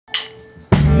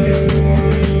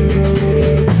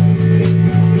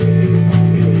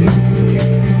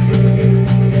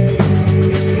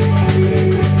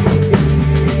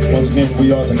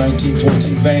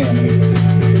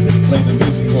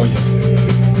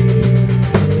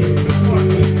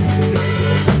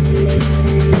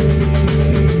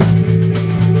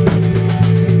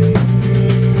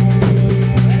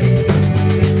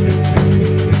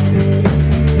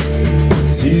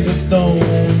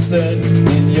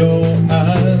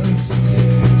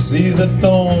the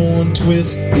thorn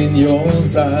twist in your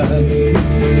side,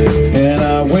 and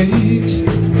I wait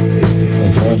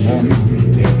for him.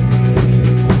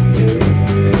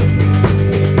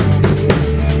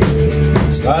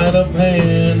 Sleight of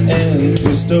hand and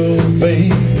twist of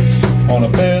fate, on a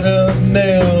bed of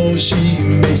nails she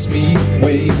makes me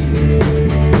wait,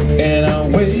 and I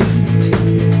wait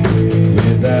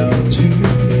without you,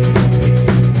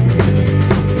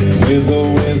 with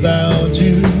or without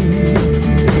you,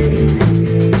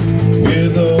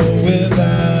 with or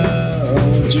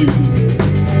without you.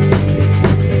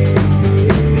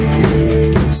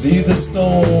 See the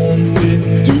storm fit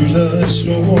to the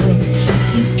shore,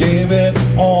 you gave it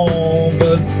all,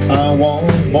 but I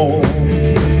want more,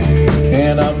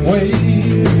 and I'm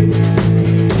waiting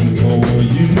for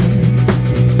you,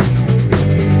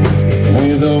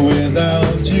 with or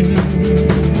without you,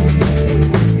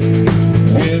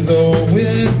 with or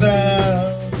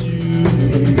without you.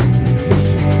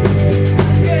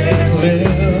 Can't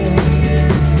live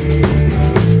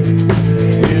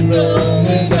with or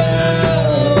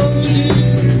without you.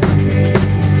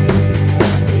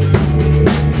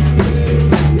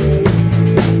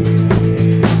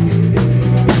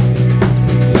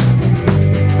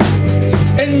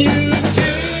 And you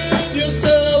give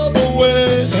yourself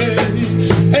away,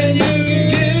 and you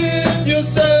give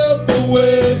yourself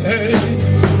away,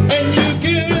 and you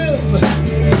give,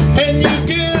 and you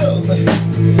give,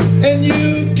 and you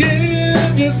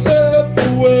give yourself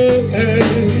away.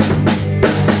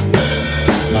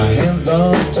 My hands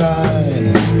are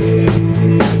tied,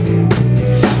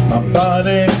 my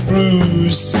body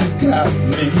bruised, she's got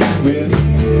me with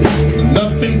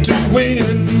nothing to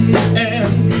win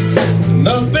and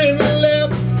nothing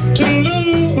left to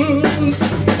lose.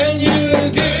 And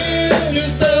you give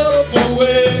yourself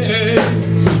away,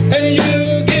 and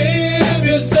you give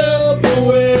yourself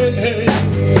away,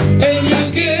 and you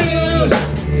give,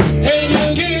 and you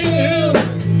give,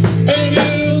 and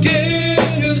you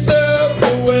give yourself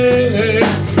away,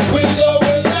 with or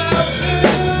without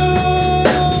you,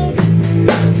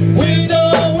 with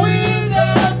or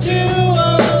without you.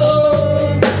 Oh,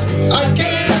 I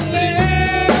can't live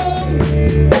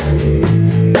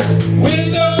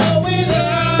with or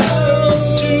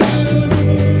without you.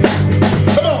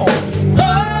 Come on.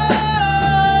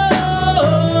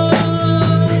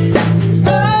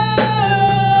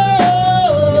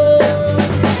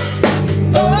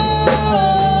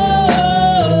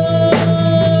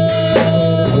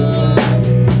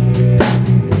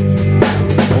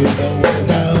 With or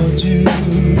without you,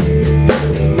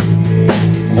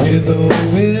 with or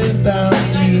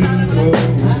without you, oh,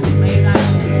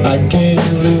 I can't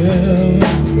live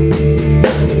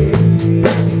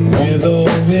with or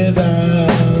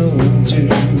without you,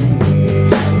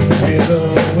 with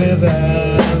or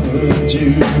without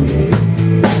you,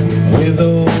 with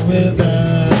or without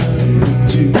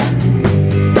you.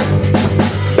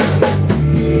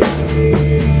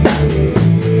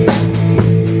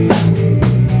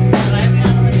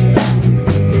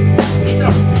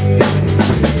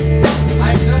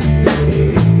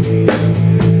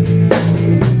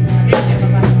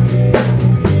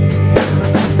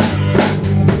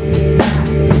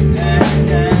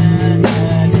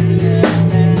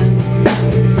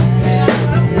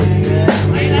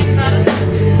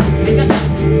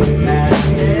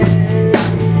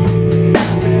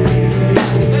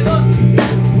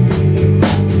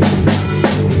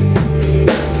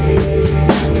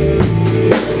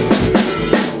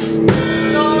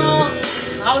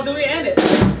 How do we end it?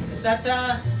 Is that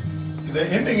The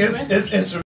ending is